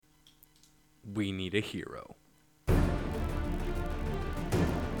We Need a Hero.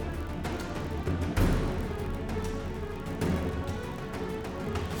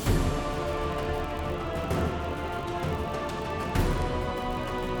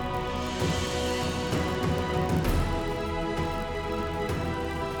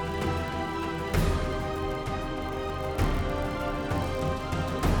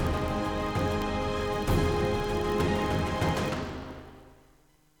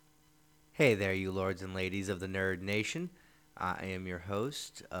 Hey there, you lords and ladies of the Nerd Nation. I am your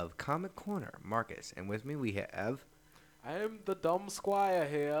host of Comic Corner, Marcus, and with me we have... I am the dumb squire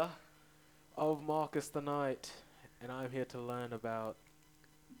here of Marcus the Knight, and I'm here to learn about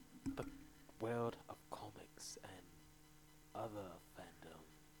the world of comics and other fandom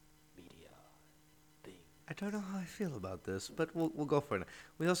media things. I don't know how I feel about this, but we'll go for it.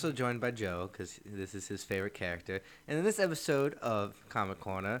 We're also joined by Joe, because this is his favorite character. And in this episode of Comic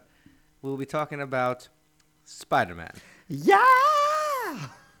Corner, we'll be talking about Spider-Man. Yeah!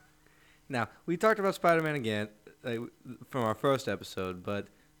 Now, we talked about Spider-Man again from our first episode, but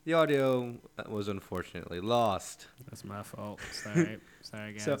the audio was unfortunately lost. That's my fault. Sorry,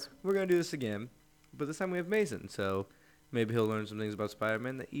 guys. So we're going to do this again, but this time we have Mason, so maybe he'll learn some things about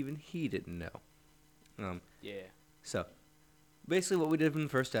Spider-Man that even he didn't know. Yeah. So, basically what we did in the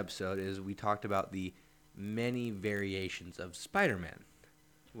first episode is we talked about the many variations of Spider-Man.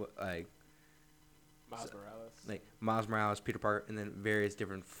 Like Miles Morales. Like Miles Morales, Peter Parker, and then various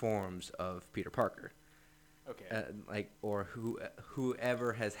different forms of Peter Parker. Okay. Or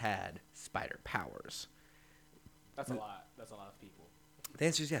whoever has had spider powers. That's a lot. That's a lot of people. The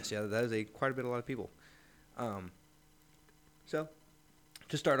answer is yes. Yeah, that is quite a lot of people. So,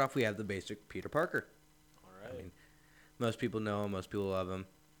 to start off, we have the basic Peter Parker. All right. I mean, most people know him. Most people love him.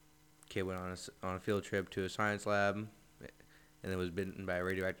 Kid went on a field trip to a science lab, and then was bitten by a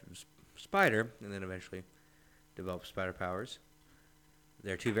radioactive spider, and then eventually developed spider powers.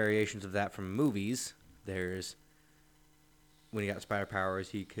 There are two variations of that from movies. There's when he got spider powers,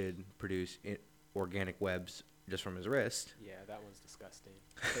 he could produce organic webs just from his wrist. Yeah, that one's disgusting,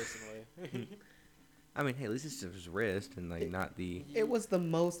 personally. I mean, hey, at least it's his wrist and not the. It was the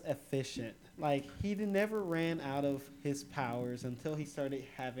most efficient. Like, he never ran out of his powers until he started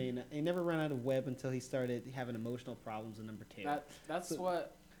having. He never ran out of web until he started having emotional problems in number 2. That's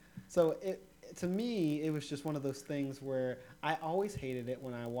what. So to me, it was just one of those things where I always hated it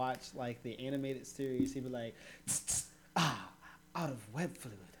when I watched like the animated series. He'd be like, out of web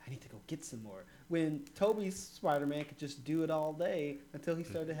fluid. I need to go get some more. When Toby's Spider-Man could just do it all day until he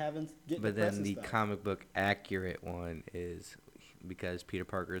started getting. But then the comic book accurate one is because Peter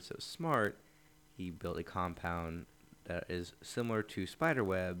Parker is so smart, he built a compound that is similar to spider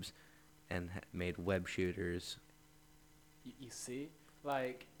webs and made web shooters. You see?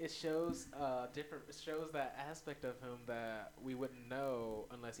 Like, it shows it shows that aspect of him that we wouldn't know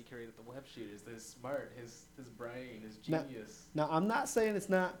unless he created the web shooters. His smart, his brain, his genius. Now, I'm not saying it's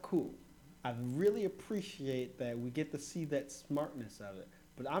not cool. I really appreciate that we get to see that smartness of it.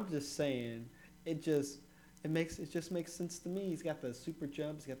 But I'm just saying, it just makes sense to me. He's got the super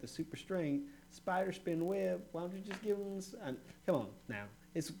jump, he's got the super strength, spider spin web. Why don't you just give him? Come on now.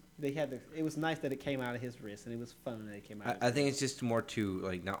 It was nice that it came out of his wrist, and it was fun that it came out. I think it's just more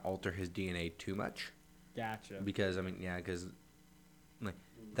to not alter his DNA too much. Gotcha. Because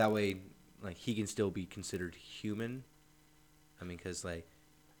that way he can still be considered human. I mean, because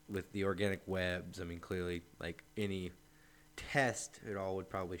with the organic webs, I mean clearly any test at all would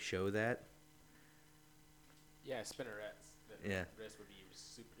probably show that. Yeah, spinnerets. Yeah. Wrist would be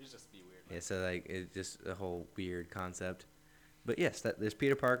super. It'd just be weird. Yeah, so it's just a whole weird concept. But yes, there's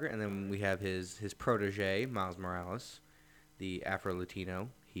Peter Parker, and then we have his protege, Miles Morales, the Afro-Latino.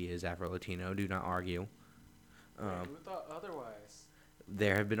 He is Afro-Latino. Do not argue. Who thought otherwise?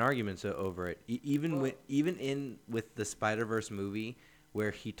 There have been arguments over it, even with the Spider-Verse movie,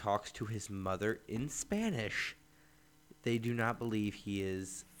 where he talks to his mother in Spanish. They do not believe he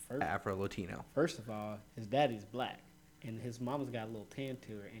is Afro-Latino. First of all, his daddy's black, and his mama's got a little tan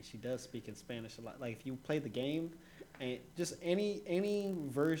to her, and she does speak in Spanish a lot. Like, if you play the game, and just any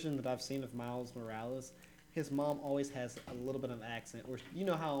version that I've seen of Miles Morales, his mom always has a little bit of accent. Or you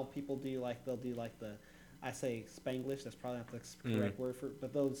know how people do they'll do the, I say Spanglish. That's probably not the correct word for it,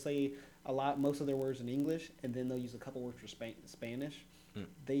 but they'll say most of their words in English, and then they'll use a couple words for Spanish.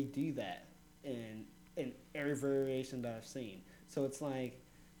 They do that in every variation that I've seen. So it's like,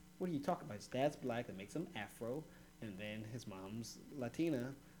 what are you talking about? His dad's black, that makes him Afro, and then his mom's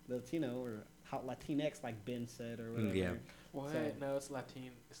Latino or Latinx, like Ben said, or whatever. Yeah. What? So, No, it's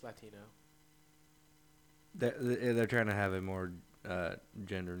Latino. They're trying to have a more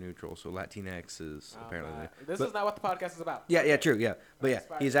gender neutral, so Latinx is apparently. This but- is not what the podcast is about. Yeah, true, yeah. But yeah,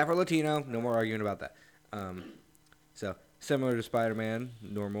 Spider- he's Afro-Latino. No more arguing about that. So similar to Spider-Man,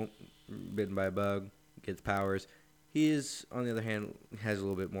 normal, bitten by a bug, gets powers. He is, on the other hand, has a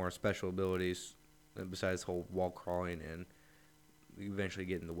little bit more special abilities besides whole wall crawling and eventually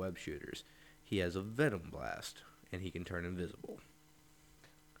getting the web shooters. He has a venom blast, and he can turn invisible.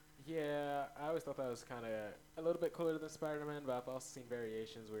 Yeah, I always thought that was kind of a little bit cooler than Spider-Man, but I've also seen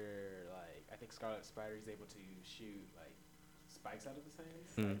variations where, like, I think Scarlet Spider is able to shoot, like, spikes out of his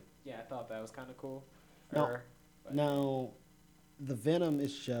hands. Mm. Like, yeah, I thought that was kind of cool. No. No, the venom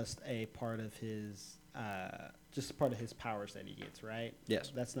is just a part of his powers that he gets, right?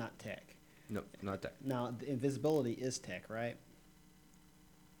 Yes. That's not tech. No, not that. Now, the invisibility is tech, right?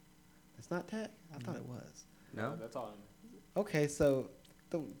 It's not tech? I thought it was. No? That's all. Okay, so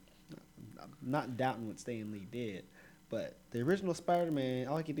I'm not doubting what Stan Lee did, but the original Spider-Man,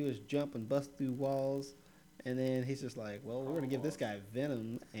 all he could do is jump and bust through walls, and then he's just like, well, we're going to give this guy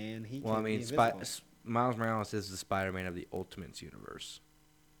venom, and he Well, I can be mean, invisible. Miles Morales is the Spider-Man of the Ultimates universe.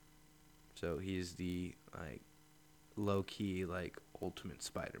 So he's the, like, low-key, like, Ultimate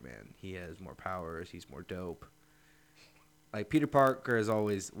Spider-Man. He has more powers. He's more dope. Like, Peter Parker will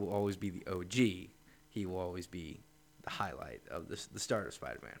always be the OG. He will always be the highlight of the start of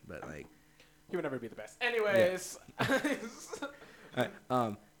Spider-Man. But, like... He would never be the best. Anyways. All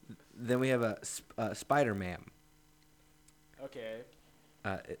right, then we have a Spider-Man. Okay.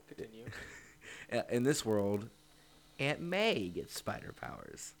 Continue. Continue. In this world, Aunt May gets spider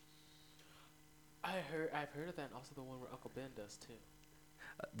powers. I've heard of that, and also the one where Uncle Ben does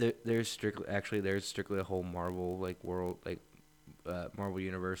too. There's strictly a whole Marvel world Marvel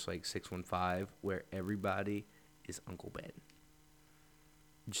universe 615 where everybody is Uncle Ben.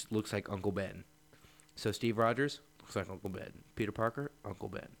 Just looks like Uncle Ben. So Steve Rogers looks like Uncle Ben. Peter Parker, Uncle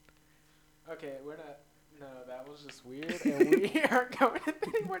Ben. Okay, we're not. No, that was just weird, and we aren't going into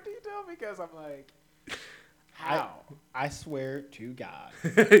any more detail because I'm like, how? I swear to God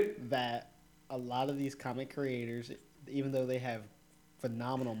that a lot of these comic creators, even though they have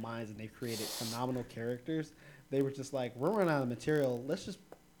phenomenal minds and they've created phenomenal characters, they were just like, we're running out of material. Let's just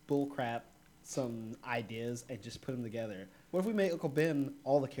bullcrap some ideas and just put them together. What if we make Uncle Ben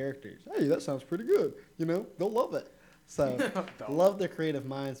all the characters? Hey, that sounds pretty good. They'll love it. So, love their creative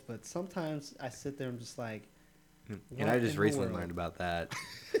minds, but sometimes I sit there and just like, and I just recently learned about that.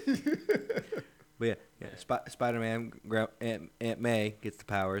 But yeah, Spider-Man, Aunt May gets the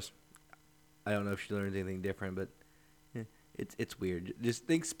powers. I don't know if she learns anything different, but it's weird. Just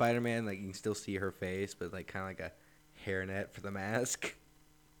think Spider-Man, you can still see her face, but kind of like a hairnet for the mask.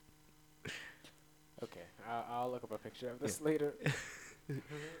 Okay, I'll look up a picture of this later.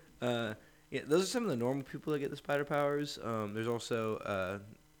 Yeah, those are some of the normal people that get the spider powers. There's also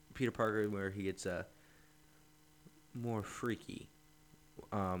Peter Parker where he gets more freaky.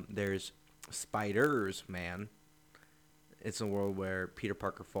 There's Spiders Man. It's a world where Peter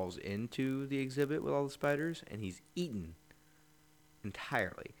Parker falls into the exhibit with all the spiders, and he's eaten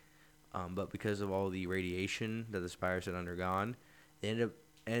entirely. But because of all the radiation that the spiders had undergone, they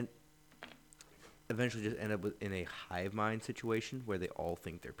eventually just end up in a hive mind situation where they all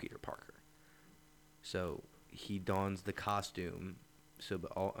think they're Peter Parker. So he dons the costume.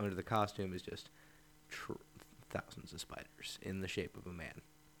 But all under the costume is just thousands of spiders in the shape of a man.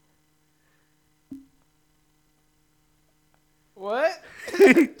 What?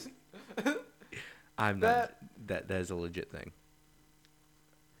 I'm not. That is a legit thing.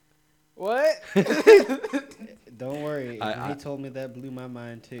 What? don't worry. When he told me that, blew my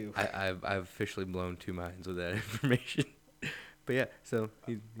mind too. I've officially blown two minds with that information. But yeah, so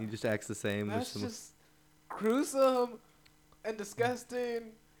he just acts the same. That's just gruesome and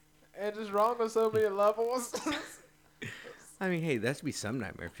disgusting and just wrong on so many levels. I mean, hey, that has to be some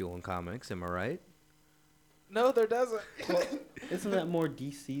nightmare fuel in comics. Am I right? No, there doesn't. Well, isn't that more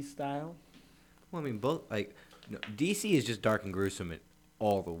DC style? Well, I mean, both. DC is just dark and gruesome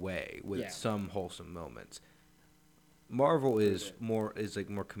all the way with some wholesome moments. Marvel is more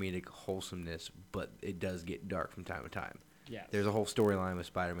comedic wholesomeness, but it does get dark from time to time. Yeah. There's a whole storyline with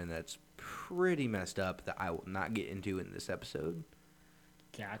Spider-Man that's pretty messed up that I will not get into in this episode.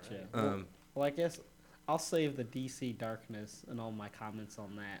 Gotcha. Well, I guess I'll save the DC darkness and all my comments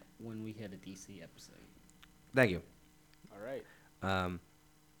on that when we hit a DC episode. Thank you. All right.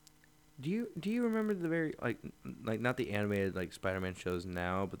 Do you remember the very not the animated Spider-Man shows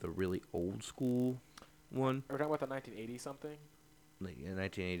now, but the really old school one? Are we talking about the 1980 something? In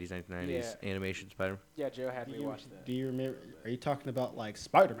 1980s, 1990s animation Spider-Man. Yeah, Joe had me watch that. Do you remember? Are you talking about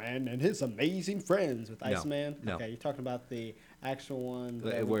Spider-Man and his amazing friends with No. Iceman? No. Okay, you're talking about the actual one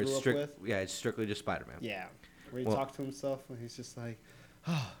that we Where it's grew up with. yeah, it's strictly just Spider-Man. Yeah, where he Well- talks to himself and he's just like,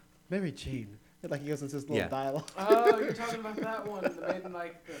 "Oh, Mary Jane." And, like he goes into this little Yeah. dialogue. Oh, you're talking about that one made in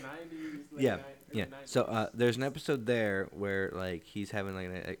like the 90s. Late Yeah, ni- yeah. early 90s. So there's an episode there where like he's having like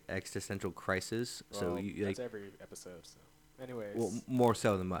an existential crisis. So Well, you like that's every episode. So, anyways. well more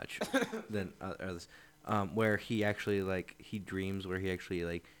so than much than others. Where he actually like he dreams where he actually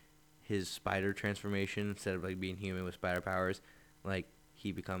like his spider transformation instead of like being human with spider powers, like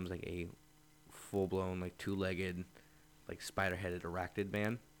he becomes like a full blown like 2-legged like spider headed arachnid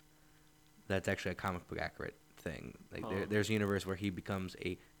man. That's actually a comic book accurate thing. Like Huh. there's a universe where he becomes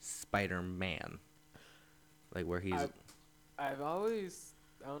a Spider-Man, like where he's I've always,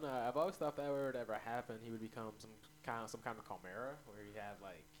 I don't know. I've always thought that would ever happen, he would become some kind of chimera where he had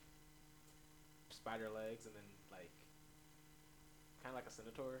like spider legs and then like kind of like a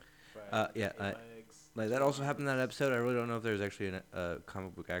centaur. But yeah, 8 legs. like that also happened in that episode. I really don't know if there's actually a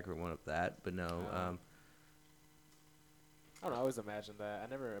comic book accurate one of that, but no. I don't know. I always imagined that.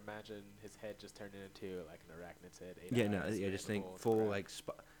 I never imagined his head just turning into like an arachnid's head. 8 Yeah, no, eyes, yeah, just think mandibles, full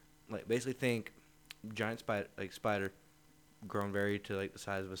crap. like basically think giant spider grown very to like the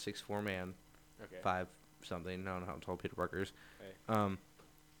size of a 6'4" man, Okay. 5 something. I don't know how tall Peter Parker is. Hey.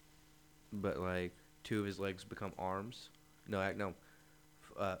 But like 2 of his legs become arms. No.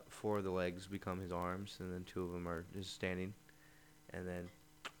 4 of the legs become his arms, and then 2 of them are just standing, and then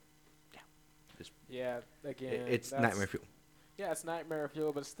Yeah. Again, it's that's- nightmare fuel. Yeah, it's nightmare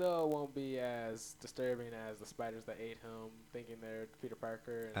fuel, but still won't be as disturbing as the spiders that ate him, thinking they're Peter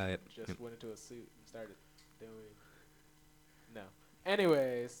Parker, and Yep, just yep. went into a suit and started doing. No.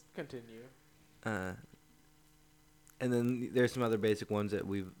 Anyways, continue. And then there's some other basic ones that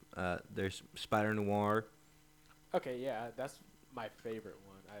we've. There's Spider Noir. Okay, yeah, that's my favorite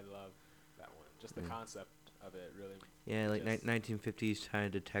one. I love that one. Just the Mm. concept of it, really. Yeah, like Just- 1950s kind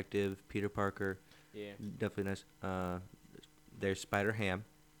of detective Peter Parker. Yeah. Definitely nice. There's Spider Ham.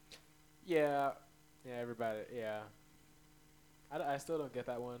 Yeah. Yeah. Everybody. Yeah. I still don't get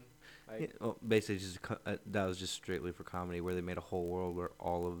that one. Like. Yeah, well, basically, that was just strictly for comedy, where they made a whole world where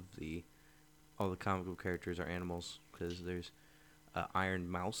all the comic book characters are animals. Because there's Iron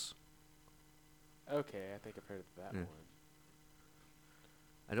Mouse. Okay, I think I've heard of that Yeah. one.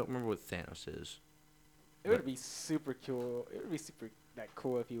 I don't remember what Thanos is. It would be super cool. It would be super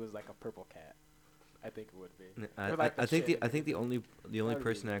cool if he was like a purple cat. I think it would be. I, Or like I the think shit the I think the only That would be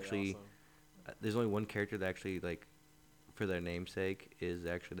person really actually awesome. there's only one character that actually like for their namesake is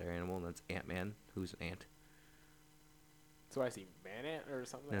actually their animal, and that's Ant-Man, who's an ant. So I see Man-Ant or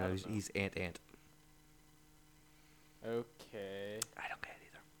something. I No, don't know. he's Ant. Okay. I don't get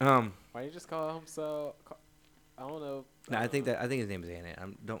it either. Why don't you just call him so? I don't know. No, I think his name is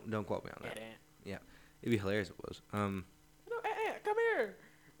Ant. Don't quote me on that. Ant. It'd be hilarious if it was. No, Ant, come here.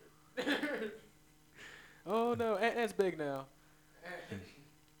 Oh no, Ant's big now.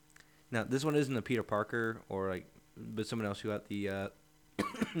 Now this one isn't a Peter Parker but someone else who got the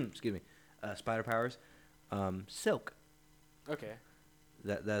excuse me, spider powers. Silk. Okay.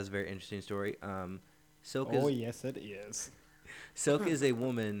 That is a very interesting story. Silk Oh is yes, it is. Silk is a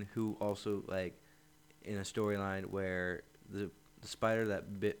woman who also like in a storyline where the spider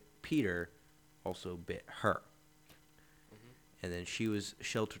that bit Peter also bit her. And then she was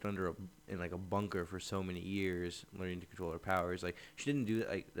sheltered in like a bunker for so many years, learning to control her powers. Like she didn't do that.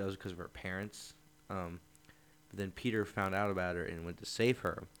 Like that was because of her parents. But then Peter found out about her and went to save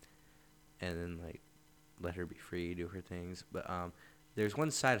her, and then like let her be free, do her things. But there's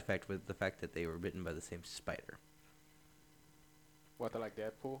one side effect with the fact that they were bitten by the same spider. What, they're like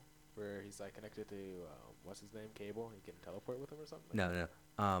Deadpool, where he's like connected to what's his name, Cable? He can teleport with him or something. No.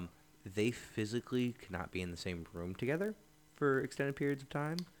 They physically cannot be in the same room together for extended periods of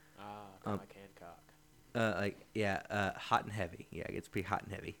time. Kind of like Hancock. Hot and heavy. Yeah, it gets pretty hot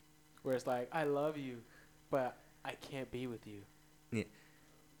and heavy. Where it's like, I love you, but I can't be with you. Yeah.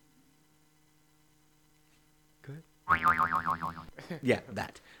 Good. Yeah,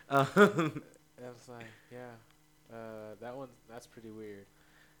 that. I was like, yeah, that's pretty weird.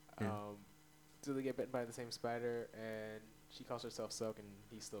 Yeah. So they get bitten by the same spider, and she calls herself Silk, and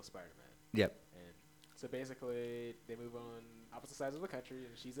he's still Spider-Man. Yep. And so basically, they move on opposite sides of the country, and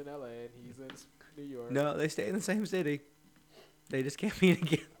she's in LA, and he's in New York. No, they stay in the same city. They just can't meet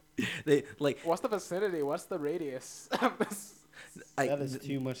again. They like. What's the vicinity? What's the radius of this? That is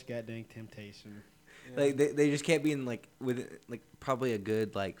too much goddamn temptation. Yeah. Like they just can't be in like probably a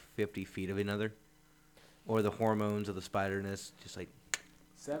good like 50 feet of another, or the hormones of the spiderness just like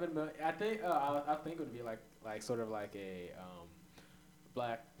 7 million. I think. I think it would be like sort of like a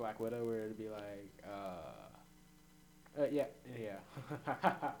Black Widow, where it'd be like Yeah, yeah.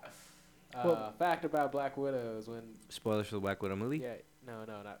 Well, Fact about Black Widow is when Spoilers for the Black Widow movie. yeah, no,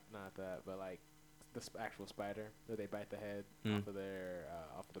 not that, but like the actual spider that they bite the head Mm. off of their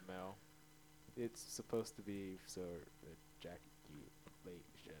off the male. It's supposed to be so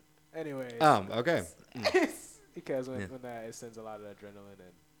ejaculation. Anyways, Okay. because Yeah. when that it sends a lot of adrenaline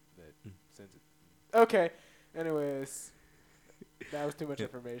and that Mm. sends it. Okay. Anyways, that was too much Yeah.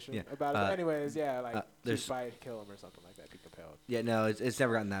 information Yeah. about it. But anyways, yeah, like There's she'd bite, kill him or something like that. Be compelled. Yeah, no, it's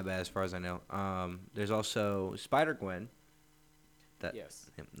never gotten that bad as far as I know. There's also Spider Gwen. Yes.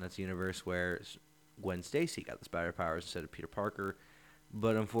 That's the universe where Gwen Stacy got the spider powers instead of Peter Parker,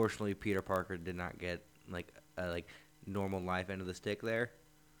 but unfortunately Peter Parker did not get like a normal life end of the stick there.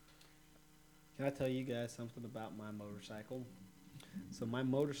 can I tell you guys something about my motorcycle? So my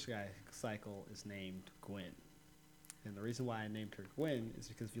motorcycle is named Gwen. And the reason why I named her Gwen is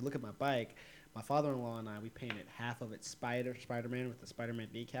because if you look at my bike, my father-in-law and I, we painted half of it Spider-Man with the Spider-Man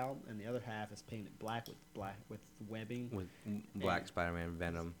decal, and the other half is painted black with webbing. With Black And- Spider-Man,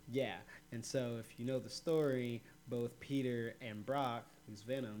 Venom. Yeah, and so if you know the story, both Peter and Brock, who's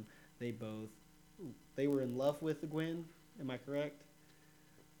Venom, they were in love with Gwen. Am I correct?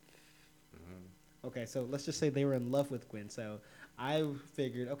 Okay, so let's just say they were in love with Gwen. So I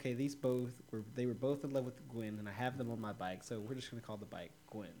figured, okay, they were both in love with Gwen, and I have them on my bike. So we're just gonna call the bike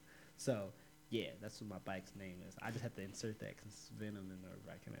Gwen. So yeah, that's what my bike's name is. I just have to insert that because it's Venom and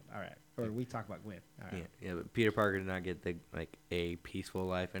everybody can. All right, or we talk about Gwen. All right. Yeah, but Peter Parker did not get a peaceful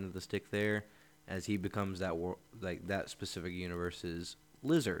life end of the stick there, as he becomes that specific universe's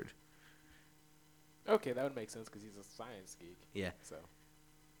lizard. Okay, that would make sense because he's a science geek. Yeah, So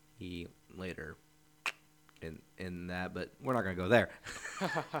he later in that, but we're not gonna go there.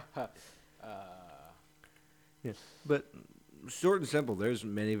 Yeah, but short and simple. There's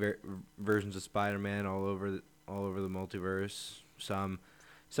many versions of Spider-Man all over the multiverse. Some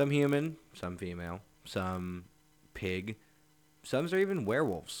human, some female, some pig. Some are even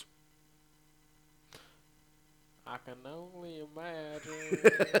werewolves. I can only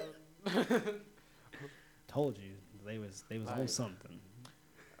imagine. Told you they was on Like- something.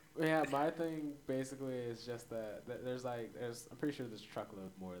 Yeah, my thing basically is just that there's I'm pretty sure there's a truckload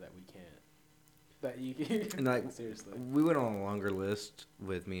more that we can't. That you can And like seriously. we went on a longer list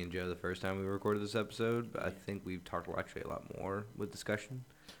with me and Joe the first time we recorded this episode, but I think we've talked actually a lot more with discussion.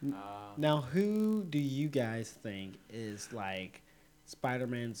 Now, who do you guys think is like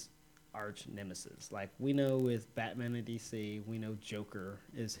Spider-Man's arch nemesis? Like we know with Batman and DC, we know Joker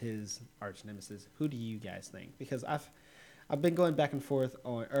is his arch nemesis. Who do you guys think? Because I've been going back and forth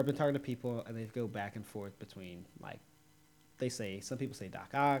or I've been talking to people and they go back and forth between like some people say Doc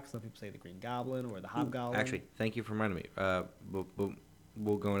Ock, some people say the Green Goblin or the Hobgoblin. Actually, thank you for reminding me.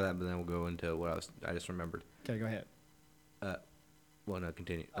 We'll go into that, but then we'll go into what I just remembered. Okay, go ahead. Well, no,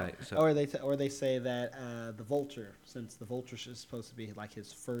 continue. Oh. Right, so Or they say that the Vulture, since the Vulture is supposed to be like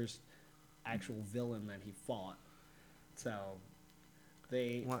his first actual villain that he fought, so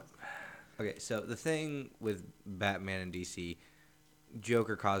they. what? Okay, so the thing with Batman and DC,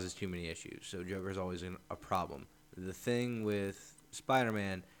 Joker causes too many issues, so Joker's always a problem. The thing with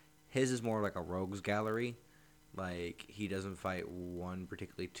Spider-Man, his is more like a rogues gallery. Like, he doesn't fight one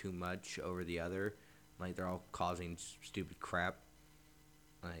particularly too much over the other. Like, they're all causing stupid crap.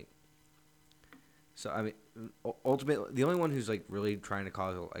 Like, so, I mean, ultimately, the only one who's, like, really trying to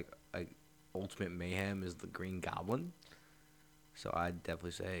cause, like ultimate mayhem is the Green Goblin. So, I'd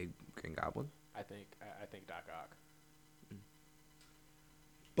definitely say Green Goblin. I think Doc Ock.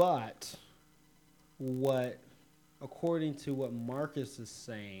 But according to what Marcus is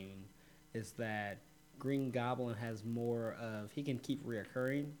saying, is that Green Goblin has more of he can keep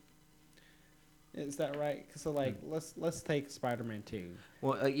reoccurring. Is that right? So like, let's take Spider-Man 2.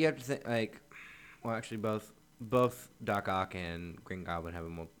 Well, you have to think actually both Doc Ock and Green Goblin have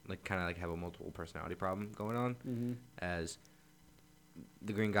have a multiple personality problem going on. Mm-hmm. As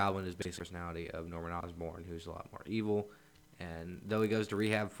the Green Goblin is basically the personality of Norman Osborn, who's a lot more evil, and though he goes to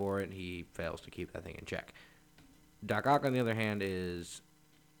rehab for it, he fails to keep that thing in check. Doc Ock, on the other hand, is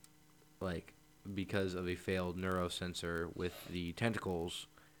like because of a failed neurosensor with the tentacles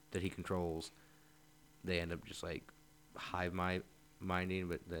that he controls, they end up just like hive minding,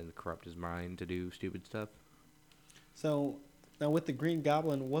 but then corrupt his mind to do stupid stuff. So now with the Green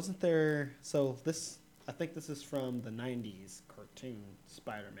Goblin, wasn't there? So I think this is from the '90s cartoon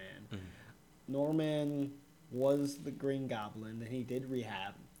Spider-Man. Mm-hmm. Norman was the Green Goblin, then he did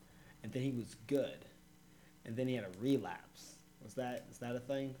rehab, and then he was good, and then he had a relapse. Is that a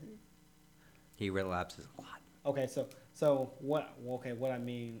thing? He relapses a lot. Okay, so what? Well, okay, what I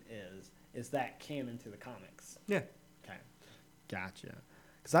mean is that canon to the comics? Yeah. Gotcha.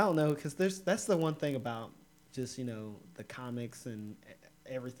 Because I don't know. Because that's the one thing about just the comics and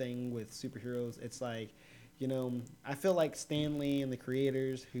everything with superheroes. It's like, I feel like Stan Lee and the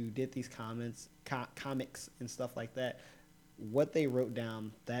creators who did these comics and stuff like that, what they wrote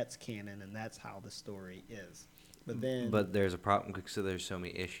down, that's canon and that's how the story is. But there's a problem because there's so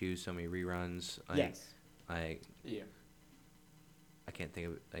many issues, so many reruns. Yes. Yeah. I can't think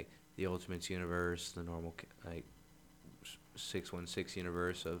of it, like the Ultimates universe, the normal 616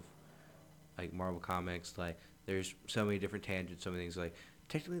 universe of like Marvel Comics. Like there's so many different tangents, so many things. Like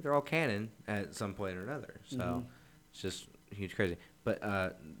technically they're all canon at some point or another. So it's just huge crazy.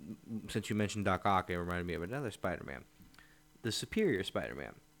 But since you mentioned Doc Ock, it reminded me of another Spider-Man, the Superior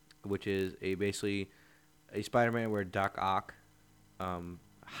Spider-Man, which is basically a Spider-Man where Doc Ock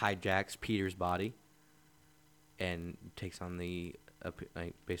hijacks Peter's body and takes on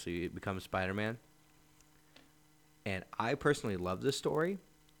basically becomes Spider-Man. And I personally love this story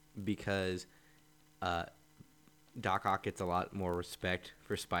because Doc Ock gets a lot more respect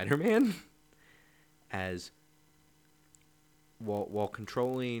for Spider-Man as while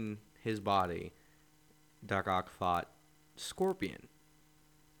controlling his body, Doc Ock fought Scorpion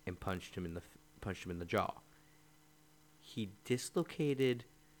and punched him in the jaw. He dislocated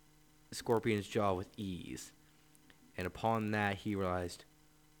Scorpion's jaw with ease, and upon that he realized,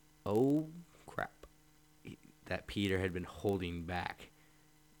 oh crap, that Peter had been holding back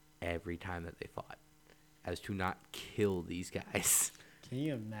every time that they fought, as to not kill these guys. Can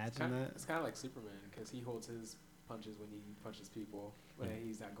you imagine that? It's kind of like Superman because he holds his punches when he punches people, but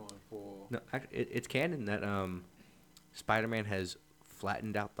he's not going full. No, it's canon that Spider-Man has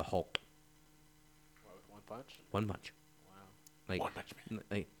flattened out the Hulk. What, with one punch? One punch. Wow. Like, One punch man.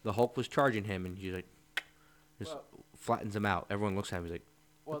 like the Hulk was charging him, and he's like, just flattens him out. Everyone looks at him. He's like,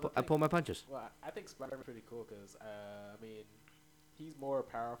 I pull my punches. Well, I think Spider-Man's pretty cool because, he's more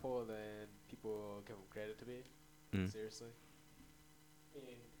powerful than people give him credit to be. Seriously.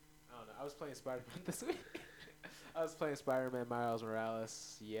 I don't know. I was playing Spider-Man this week. I was playing Spider-Man Miles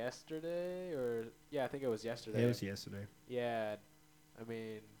Morales yesterday, I think it was yesterday. It was yesterday. Yeah,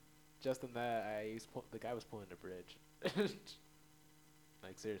 just in that, the guy was pulling the bridge.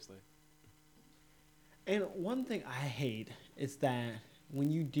 Like, seriously. And one thing I hate is that when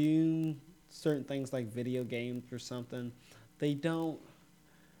you do certain things like video games or something, they don't.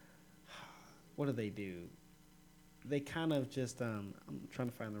 What do they do? They kind of just I'm trying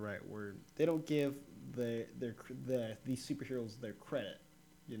to find the right word. They don't give these superheroes their credit,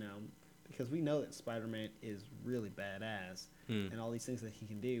 because we know that Spider-Man is really badass and all these things that he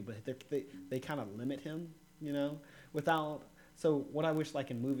can do, but they kind of limit him, without. So what I wish, like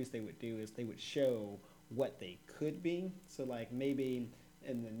in movies, they would do is they would show what they could be. So like maybe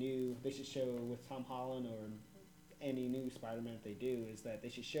they should show with Tom Holland or any new Spider-Man that they do is that they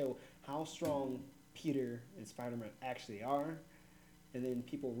should show how strong Peter and Spider-Man actually are, and then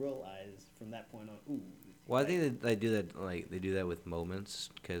people realize from that point on, ooh. Well, I think they do that. Like they do that with moments,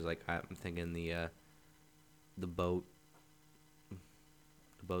 because like I'm thinking the boat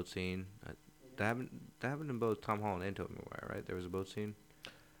scene. That happened in both Tom Holland and Tobey Maguire, right? There was a boat scene.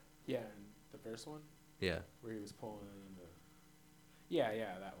 Yeah, the first one. Yeah. Where he was pulling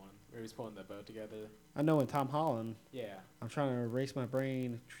that one. Where he was pulling the boat together. I know in Tom Holland. Yeah. I'm trying to erase my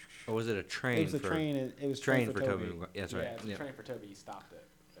brain. Or was it a train? It was a train. It was train for Tobey Maguire. Yeah, that's right. Yeah, it was a train for Tobey. He stopped it.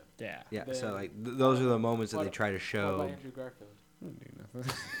 Yeah. Yeah. Then, So like those are the moments that they try to What show. about Andrew Garfield? I don't do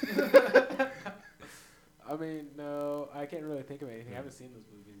nothing. No, I can't really think of anything. I haven't seen those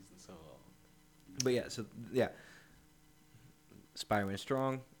movies in so long. But yeah. Spider-Man's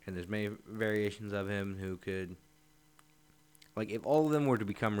strong, and there's many variations of him who could. Like, if all of them were to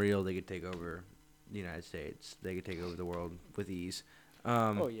become real, they could take over the United States. They could take over the world with ease.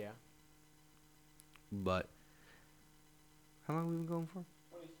 Oh, yeah. But how long have we been going for?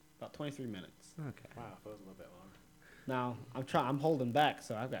 About 23 minutes. Okay. Wow, it was a little bit longer. Now, I'm holding back,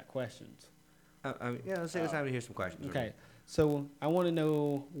 so I've got questions. Let's take the time to hear some questions. Okay, so I want to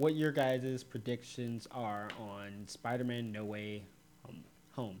know what your guys' predictions are on Spider-Man No Way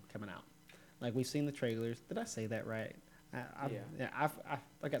Home coming out. Like, we've seen the trailers. Did I say that right? I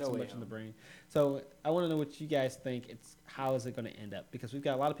got so much in the brain. So I want to know what you guys think. How is it going to end up? Because we've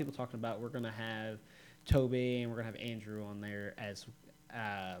got a lot of people talking about we're going to have Tobey and we're going to have Andrew on there as,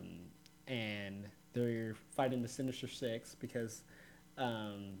 and they're fighting the Sinister Six because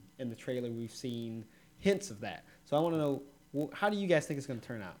in the trailer we've seen hints of that. So I want to know, how do you guys think it's going to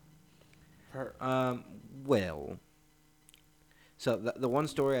turn out? Well, so the one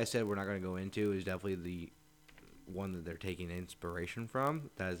story I said we're not going to go into is definitely one that they're taking inspiration from.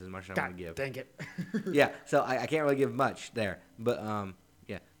 That is as much as I God want to give. dang it. Yeah, so I can't really give much there, but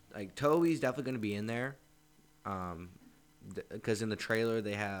yeah, like Toby's definitely going to be in there, because in the trailer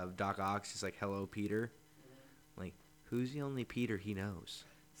they have Doc Ock. He's like, "Hello, Peter." Like, who's the only Peter he knows?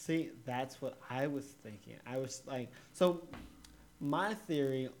 See, that's what I was thinking. I was like, so my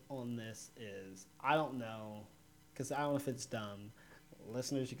theory on this is I don't know, because I don't know if it's dumb.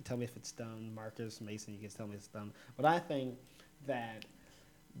 Listeners, you can tell me if it's dumb. Marcus, Mason, you can tell me it's dumb. But I think that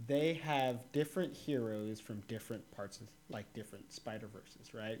they have different heroes from different parts of, like, different Spider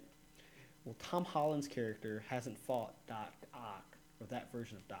Verses, right? Well, Tom Holland's character hasn't fought Doc Ock, or that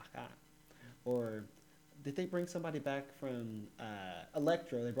version of Doc Ock. Or did they bring somebody back from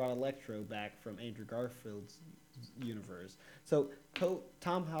Electro? They brought Electro back from Andrew Garfield's universe. So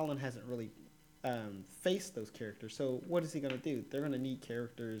Tom Holland hasn't really faced those characters. So what is he going to do? They're going to need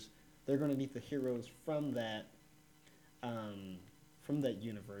characters. They're going to need the heroes from that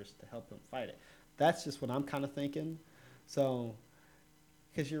universe to help them fight it. That's just what I'm kind of thinking. So,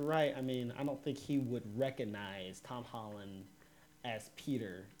 because you're right. I mean, I don't think he would recognize Tom Holland as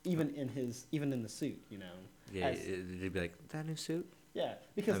Peter, even in the suit, you know. Yeah, As, they'd be like, "That new suit." yeah,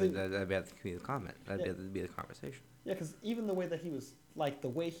 because That'd be the comment. That'd Yeah. be the conversation. yeah, because even the way that he was, like the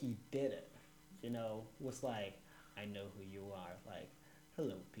way he did it, you know, was like, I know who you are. Like,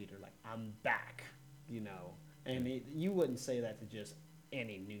 hello, Peter. Like, I'm back, you know. And you wouldn't say that to just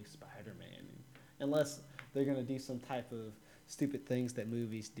any new Spider-Man, unless they're gonna do some type of stupid things that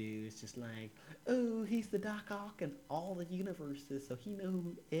movies do. It's just like, oh, he's the Doc Ock in all the universes, so he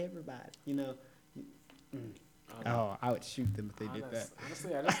knows everybody, you know. Oh, I would shoot them if they did that.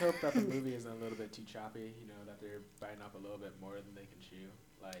 Honestly, I just hope that the movie isn't a little bit too choppy. You know, that they're biting off a little bit more than they can chew.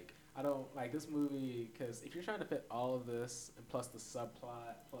 Like, I don't like this movie because if you're trying to fit all of this and plus the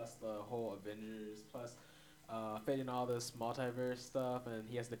subplot, plus the whole Avengers, plus fitting all this multiverse stuff, and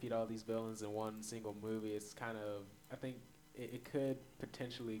he has to defeat all these villains in one single movie, it's kind of, I think it could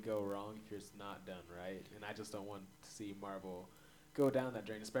potentially go wrong if it's not done right. And I just don't want to see Marvel go down that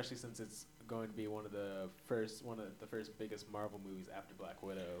drain, especially since it's going to be one of the first biggest Marvel movies after Black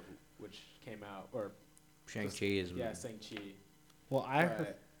Widow, which came out, or Shang-Chi is. yeah, Shang-Chi. Well, I But,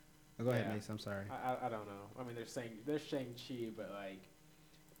 heard. Oh, go ahead, yeah. Mason. I'm sorry. I don't know. I mean, they're Shang-Chi, but like,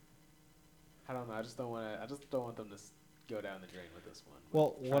 I don't know. I just don't want them to go down the drain with this one.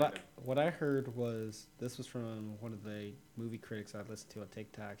 Well, what I heard was this was from one of the movie critics I listened to on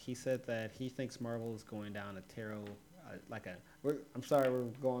TikTok. He said that he thinks Marvel is going down a I'm sorry, we're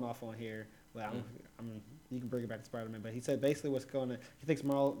going off on here. Well, you can bring it back to Spider-Man, but he said basically he thinks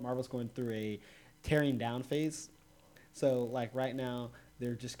Marvel's going through a tearing down phase. So like right now,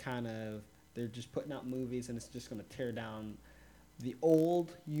 they're just putting out movies, and it's just going to tear down the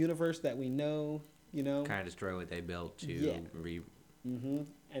old universe that we know, you know. Kind of destroy what they built to And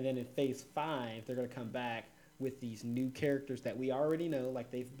then in Phase 5, they're going to come back with these new characters that we already know,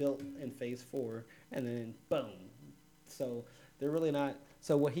 like they've built in Phase 4, and then boom. So they're really not.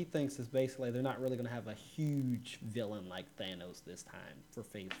 So what he thinks is basically they're not really going to have a huge villain like Thanos this time for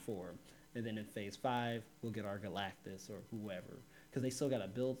Phase 4. And then in Phase 5, we'll get our Galactus or whoever. Because they still got to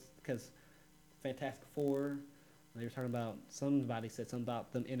build, because Fantastic Four, they were talking about, somebody said something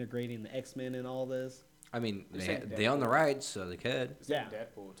about them integrating the X-Men in all this. I mean, They're they own the rights, so they could. Yeah,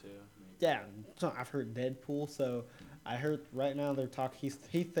 Deadpool too. Yeah, so I've heard Deadpool, so I heard right now they're talking,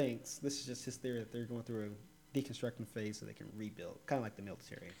 he thinks, this is just his theory, that they're going through a deconstructing phase so they can rebuild, kind of like the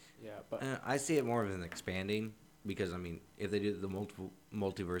military. Yeah, but I see it more of an expanding, because, I mean, if they do the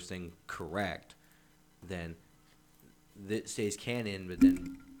multiverse thing correct, then it stays canon, but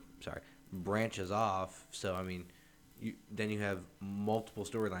then, branches off. So, I mean, then you have multiple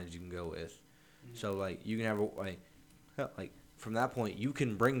storylines you can go with. Mm-hmm. So, like, you can have, from that point, you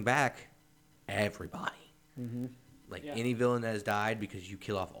can bring back everybody. Mm-hmm. Like, any villain that has died because you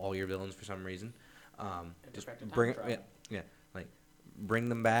kill off all your villains for some reason. Just bring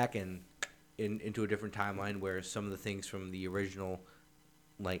them back and into a different timeline where some of the things from the original,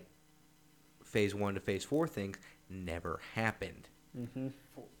 like, Phase 1 to Phase 4 things never happened. Mm-hmm.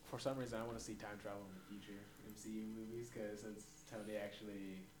 For some reason, I want to see time travel in the future MCU movies, because since Tony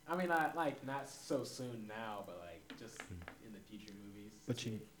actually, I mean, not so soon now, but like just in the future movies. But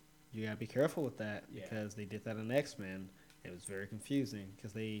you gotta be careful with that, because they did that in X-Men. It was very confusing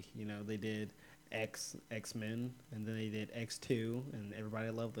because they did X-Men, and then they did X2, and everybody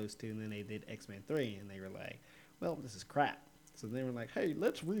loved those two, and then they did X-Men 3, and they were like, well, this is crap. So they were like, hey,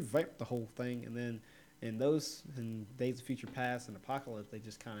 let's revamp the whole thing, and then in Days of Future Past and Apocalypse, they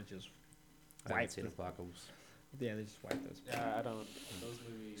just kind of just I haven't seen Apocalypse. Yeah, they just wiped those. Yeah, I don't. Those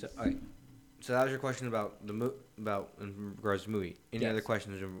movies. So, all right. So that was your question about about in regards to the movie. Any other Yes.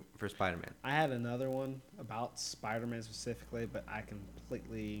 questions for Spider-Man? I had another one about Spider-Man specifically, but I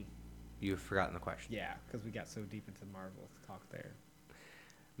completely You've forgotten the question. yeah, because we got so deep into Marvel talk there.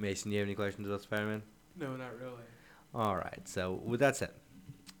 Mason, do you have any questions about Spider-Man? No, not really. All right. So with that said,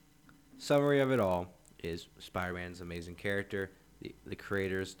 summary of it all is Spider-Man's an amazing character. The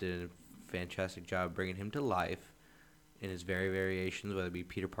creators did a fantastic job bringing him to life in his variations, whether it be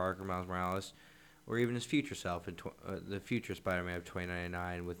Peter Parker, Miles Morales, or even his future self in the future Spider-Man of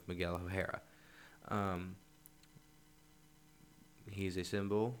 2099 with Miguel O'Hara. Um, he's a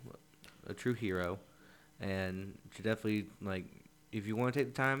symbol, a true hero, and should definitely like if you want to take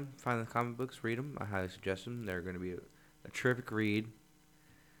the time, find the comic books, read them. I highly suggest them. They're going to be a terrific read.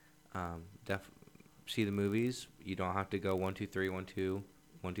 See the movies. You don't have to go 1, 2, 3, 1, 2,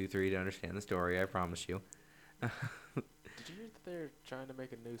 1, 2, 3 to understand the story. I promise you. Did you hear that they're trying to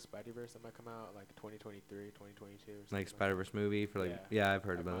make a new Spideyverse that might come out like 2023, 2022 or something? Like Spider-Verse movie for like Yeah. yeah, I've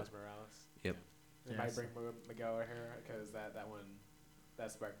heard like about Miles it. Morales. Yep. Yeah. They Yeah, might so- bring Miguel O'Hara because that one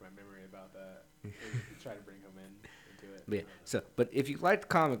that sparked my memory about that. They try to bring him into it. But yeah, but if you liked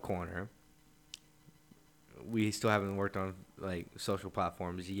Comic Corner, we still haven't worked on like social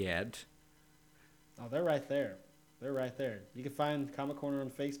platforms yet. Oh, they're right there. They're right there. You can find Comic Corner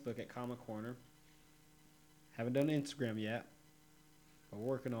on Facebook at Comic Corner. Haven't done Instagram yet, but we're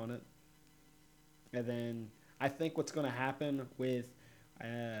working on it. And then I think what's going to happen with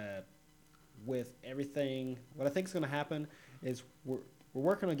everything, what I think is going to happen is we're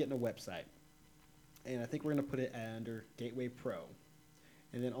working on getting a website, and I think we're going to put it under Gateway Pro.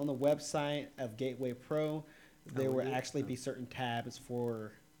 And then on the website of Gateway Pro, there will actually be certain tabs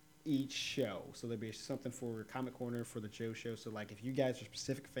for each show. So there'll be something for Comic Corner, for the Joe Show. So like if you guys are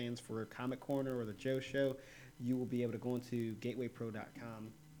specific fans for Comic Corner or the Joe Show, you will be able to go into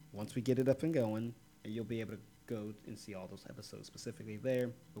gatewaypro.com once we get it up and going, and you'll be able to go and see all those episodes specifically there.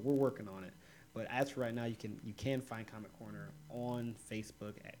 But we're working on it. But as for right now, you can find Comic Corner on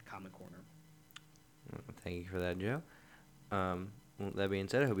Facebook at Comic Corner. Thank you for that, Joe. Well, that being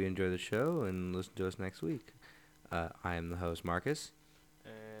said, I hope you enjoy the show and listen to us next week. I am the host, Marcus.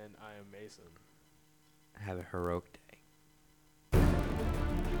 And I am Mason. Have a heroic day.